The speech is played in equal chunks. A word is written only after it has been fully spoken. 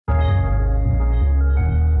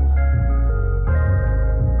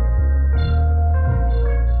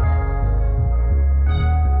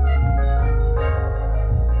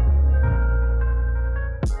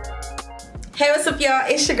What's up, y'all?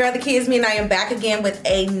 It's your girl, the Kids Me, and I am back again with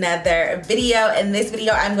another video. In this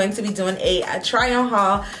video, I'm going to be doing a try-on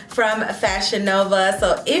haul from Fashion Nova.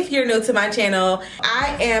 So if you're new to my channel,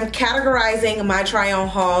 I am categorizing my try-on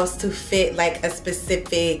hauls to fit like a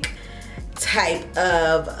specific type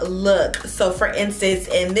of look. So for instance,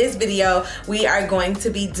 in this video, we are going to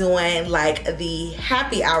be doing like the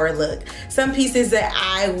happy hour look. Some pieces that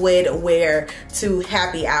I would wear to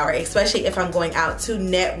happy hour, especially if I'm going out to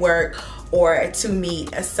network or to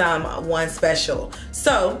meet someone special.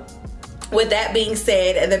 So with that being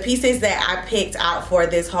said, the pieces that I picked out for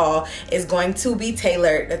this haul is going to be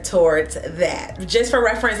tailored towards that. Just for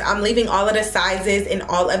reference, I'm leaving all of the sizes and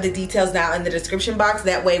all of the details down in the description box.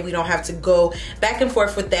 That way we don't have to go back and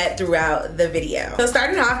forth with that throughout the video. So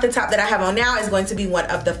starting off, the top that I have on now is going to be one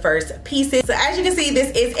of the first pieces. So as you can see,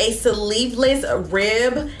 this is a sleeveless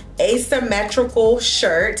rib asymmetrical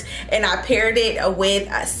shirt, and I paired it with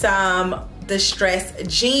some distressed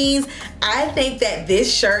jeans. I think that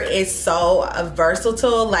this shirt is so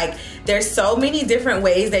versatile. Like, there's so many different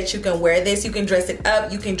ways that you can wear this. You can dress it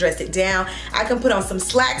up, you can dress it down. I can put on some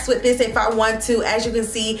slacks with this if I want to. As you can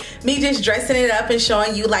see, me just dressing it up and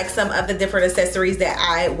showing you like some of the different accessories that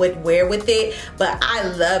I would wear with it. But I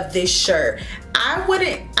love this shirt.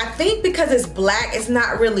 I think because it's black, it's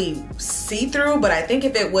not really see-through, but I think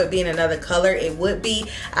if it would be in another color, it would be.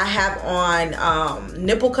 I have on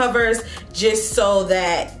nipple covers just so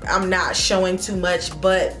that I'm not showing too much,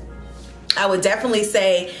 but I would definitely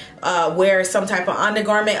say wear some type of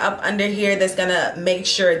undergarment up under here that's gonna make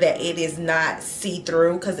sure that it is not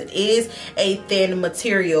see-through, because it is a thin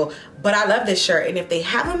material. But I love this shirt, and if they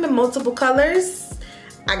have them in multiple colors,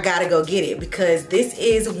 I gotta go get it, because this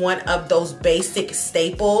is one of those basic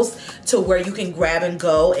staples to where you can grab and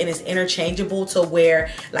go, and it's interchangeable to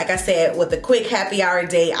where, like I said, with a quick happy hour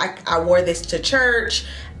day, I wore this to church.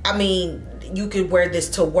 I mean, you could wear this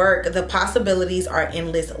to work. The possibilities are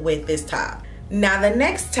endless with this top. Now the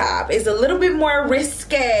next top is a little bit more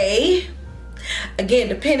risque. Again,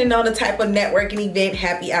 depending on the type of networking event,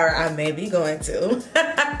 happy hour I may be going to.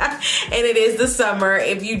 And it is the summer.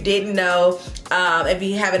 If you didn't know, if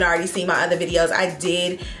you haven't already seen my other videos, I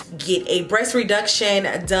did get a breast reduction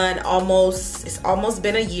done it's almost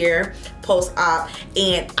been a year post-op.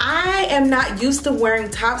 And I am not used to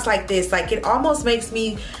wearing tops like this. Like, it almost makes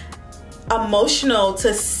me emotional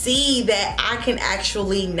to see that I can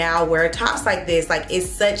actually now wear tops like this. Like, it's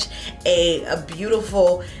such a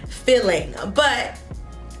beautiful feeling. But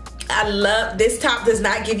I love this top. Does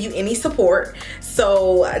not give you any support,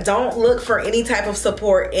 so don't look for any type of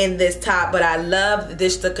support in this top. But I love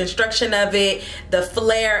this, the construction of it, the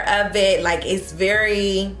flare of it. Like, it's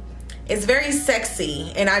very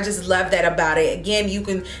sexy, and I just love that about it. Again,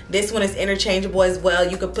 this one is interchangeable as well.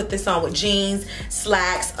 You can put this on with jeans,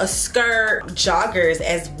 slacks, a skirt, joggers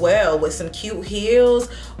as well, with some cute heels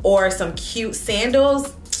or some cute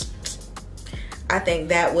sandals. I think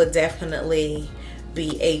that would definitely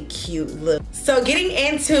be a cute look. So getting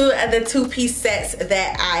into the two-piece sets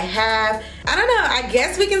that I have, I don't know, I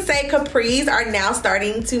guess we can say capris are now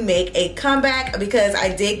starting to make a comeback, because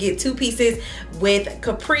I did get two pieces with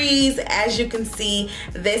capris. As you can see,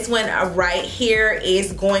 this one right here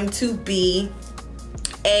is going to be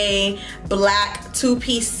a black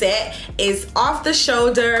two-piece set. Is off the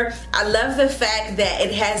shoulder. I love the fact that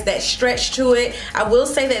it has that stretch to it. I will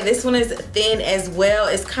say that this one is thin as well.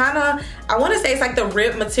 It's kind of, I want to say it's like the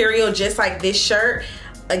rib material, just like this shirt.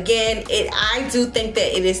 Again, I do think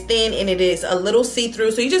that it is thin and it is a little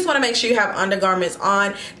see-through, so you just want to make sure you have undergarments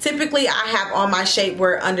on. Typically, I have on my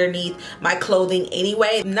shapewear underneath my clothing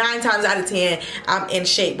anyway. 9 times out of 10, I'm in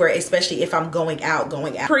shapewear, especially if I'm going out.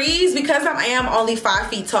 Capris, because I am only 5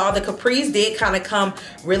 feet tall, the capris did kind of come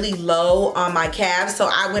really low on my calves, so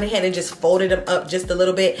I went ahead and just folded them up just a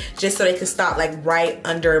little bit, just so they could stop like right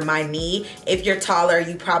under my knee. If you're taller,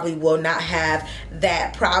 you probably will not have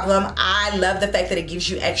that problem. I love the fact that it gives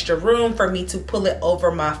you extra room for me to pull it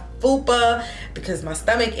over my fupa, because my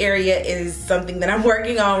stomach area is something that I'm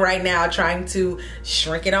working on right now, trying to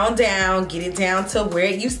shrink it on down, get it down to where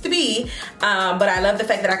it used to be. But I love the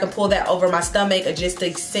fact that I can pull that over my stomach just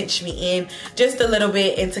to cinch me in just a little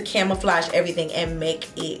bit and to camouflage everything and make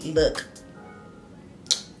it look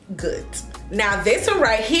good. Now this one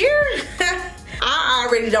right here, I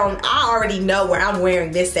already know where I'm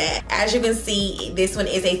wearing this at. As you can see, this one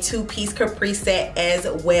is a two-piece capri set as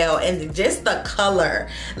well, and just the color,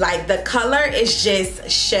 like the color is just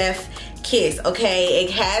chef kiss. Okay, it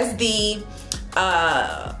has the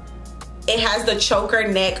choker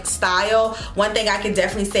neck style. One thing I can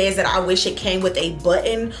definitely say is that I wish it came with a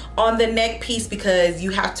button on the neck piece, because you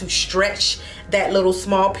have to stretch that little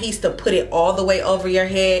small piece to put it all the way over your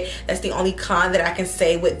head. That's the only con that I can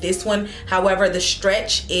say with this one. However, the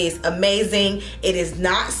stretch is amazing. It is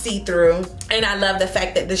not see-through, and I love the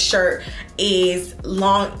fact that the shirt is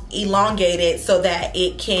elongated so that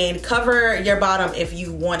it can cover your bottom if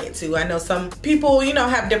you want it to. I know some people, you know,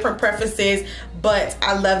 have different preferences, but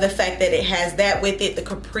I love the fact that it has that with it. The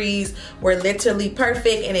capris were literally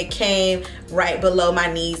perfect, and it came right below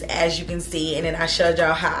my knees, as you can see. And then I showed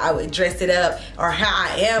y'all how I would dress it up, or how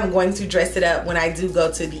I am going to dress it up when I do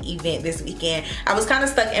go to the event this weekend. I was kind of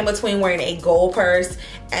stuck in between wearing a gold purse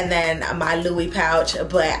and then my Louis pouch,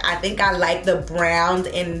 but I think I like the brown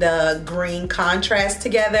and the green contrast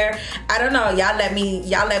together. I don't know, y'all let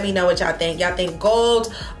me know what y'all think. Y'all think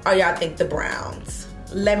gold or y'all think the browns?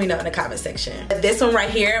 Let me know in the comment section. This one right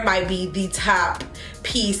here might be the top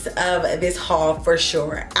piece of this haul for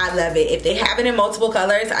sure. I love it. If they have it in multiple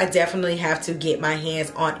colors, I definitely have to get my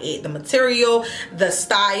hands on it. The material, the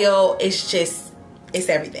style, it's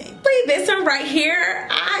everything. But this one right here,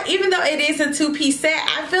 even though it is a two-piece set,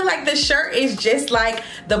 I feel like the shirt is just like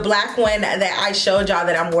the black one that I showed y'all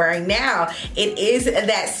that I'm wearing now. It is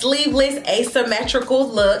that sleeveless asymmetrical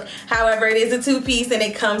look. However, it is a two-piece and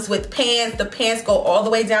it comes with pants. The pants go all the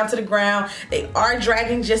way down to the ground. They are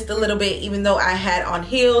dragging just a little bit, even though I had on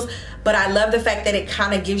heels, but I love the fact that it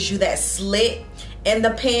kind of gives you that slit in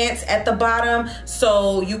the pants at the bottom,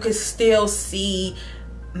 so you can still see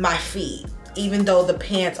my feet, even though the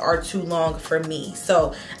pants are too long for me.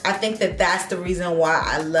 So I think that that's the reason why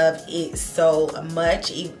I love it so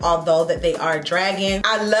much, although that they are dragging.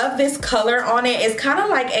 I love this color on it. It's kind of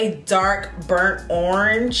like a dark burnt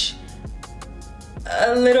orange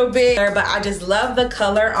a little bit, but I just love the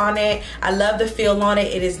color on it. I love the feel on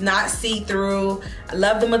it. It is not see-through. I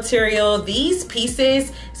love the material. These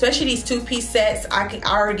pieces, especially these two-piece sets, I can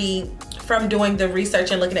already, from doing the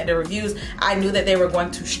research and looking at the reviews, I knew that they were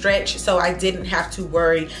going to stretch, so I didn't have to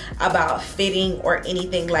worry about fitting or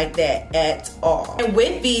anything like that at all. And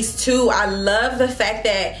with these two, I love the fact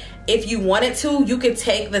that if you wanted to, you could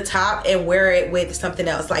take the top and wear it with something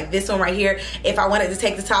else. Like this one right here, if I wanted to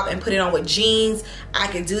take the top and put it on with jeans, I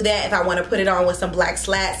could do that. If I want to put it on with some black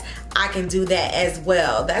slats, I can do that as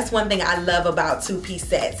well. That's one thing I love about two-piece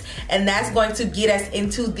sets. And that's going to get us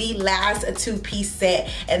into the last two-piece set.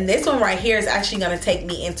 And this one right here is actually going to take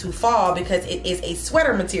me into fall because it is a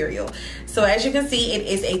sweater material. So as you can see, it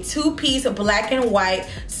is a two-piece black and white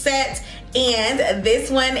set. And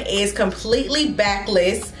this one is completely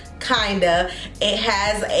backless. Kinda. It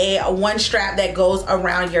has a one strap that goes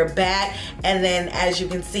around your back, and then as you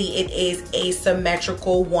can see, it is a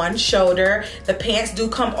symmetrical one shoulder. The pants do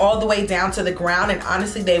come all the way down to the ground, and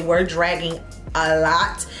honestly they were dragging a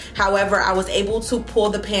lot. However, I was able to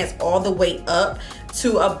pull the pants all the way up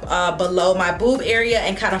to below my boob area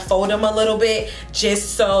and kind of fold them a little bit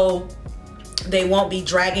just so they won't be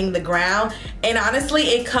dragging the ground. And honestly,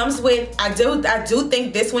 it comes with, I do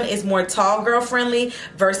think this one is more tall girl friendly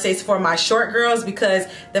versus for my short girls, because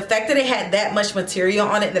the fact that it had that much material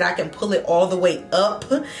on it that I can pull it all the way up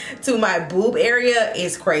to my boob area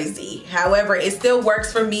is crazy. However, it still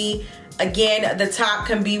works for me. Again, the top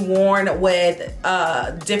can be worn with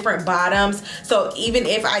different bottoms. So even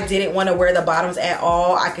if I didn't want to wear the bottoms at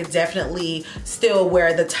all, I could definitely still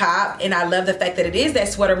wear the top. And I love the fact that it is that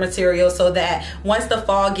sweater material, so that once the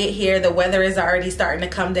fall get here, the weather is already starting to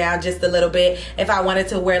come down just a little bit. If I wanted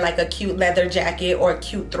to wear like a cute leather jacket or a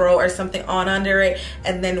cute throw or something on under it,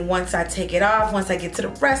 and then once I take it off, once I get to the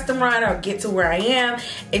restaurant or get to where I am,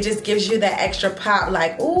 it just gives you that extra pop,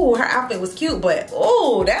 like, ooh, her outfit was cute, but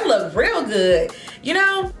ooh, that looked real good. You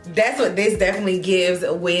know, that's what this definitely gives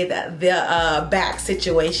with the back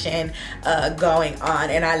situation going on,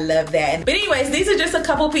 and I love that. But anyways, these are just a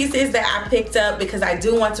couple pieces that I picked up because I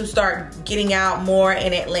do want to start getting out more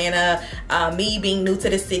in Atlanta. Me being new to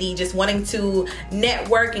the city, just wanting to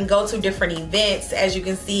network and go to different events. As you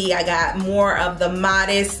can see, I got more of the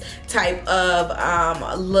modest type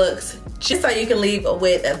of looks, just so you can leave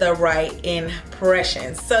with the right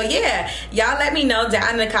impressions. So yeah, y'all let me know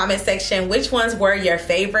down in the comment section which ones were your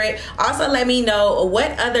favorite. Also let me know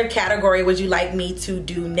what other category would you like me to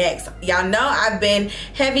do next. Y'all know I've been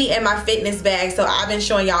heavy in my fitness bag, so I've been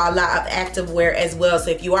showing y'all a lot of activewear as well. So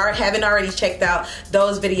if you haven't already checked out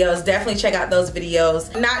those videos, definitely check out those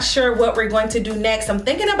videos. Not sure what we're going to do next. I'm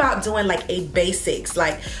thinking about doing like a basics.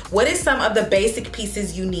 Like, what is some of the basic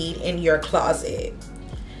pieces you need in your closet?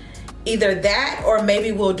 Either that, or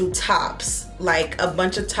maybe we'll do tops, like a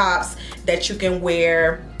bunch of tops that you can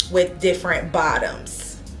wear with different bottoms.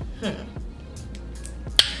 I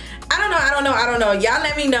don't don't know. Y'all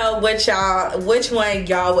let me know which one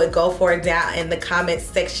y'all would go for down in the comment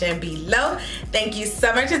section below. Thank you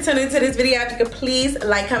so much for tuning into this video. If you could please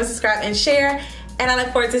like, comment, subscribe, and share. And I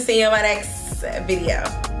look forward to seeing you in my next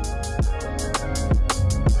video.